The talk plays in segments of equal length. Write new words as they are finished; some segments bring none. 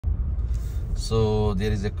So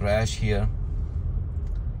there is a crash here,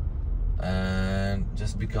 and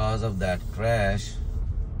just because of that crash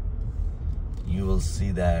you will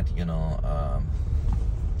see that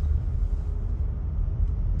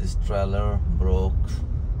this trailer broke,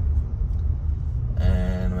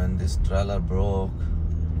 and when this trailer broke,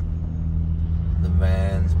 the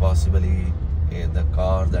vans, possibly the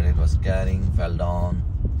car that it was carrying, fell down,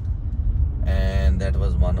 and that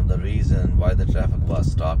was one of the reasons why the traffic was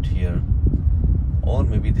stopped here. Or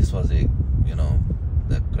maybe this was the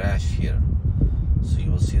crash here. So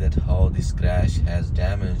you will see that how this crash has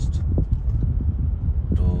damaged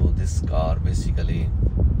to this car basically,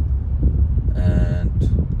 and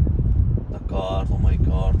the car, oh my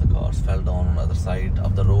god, the cars fell down on the other side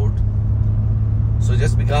of the road. So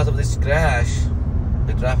just because of this crash,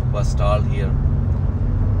 the traffic was stalled here,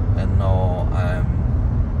 and now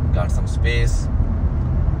I'm got some space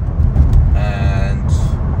and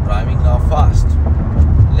driving now fast.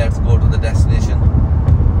 Let's go to the destination.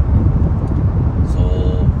 So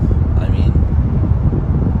I mean,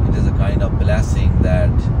 it is a kind of blessing that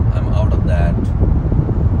I'm out of that.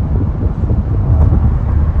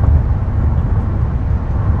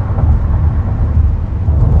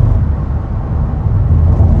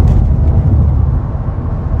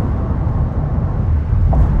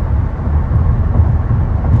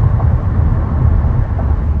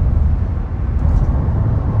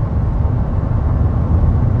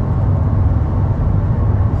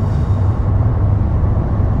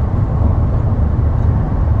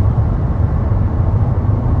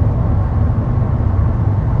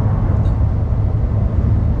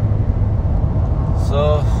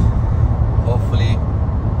 So hopefully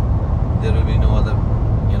there will be no other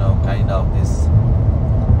kind of this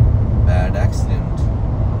bad accident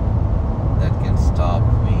that can stop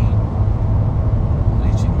me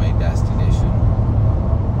reaching my destination.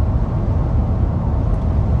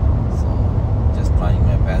 So just trying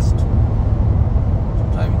my best,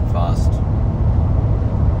 driving fast to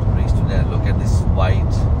reach to there. Look at this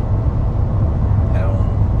white heron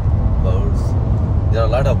birds. There are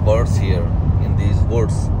a lot of birds here in these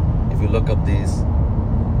woods. If you look up these,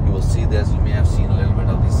 you will see this. You may have seen a little bit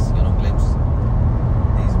of this glimpse.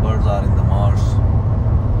 These birds are in the marsh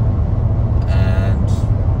and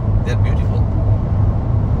they're beautiful.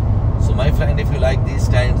 So my friend, if you like these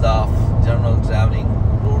kinds of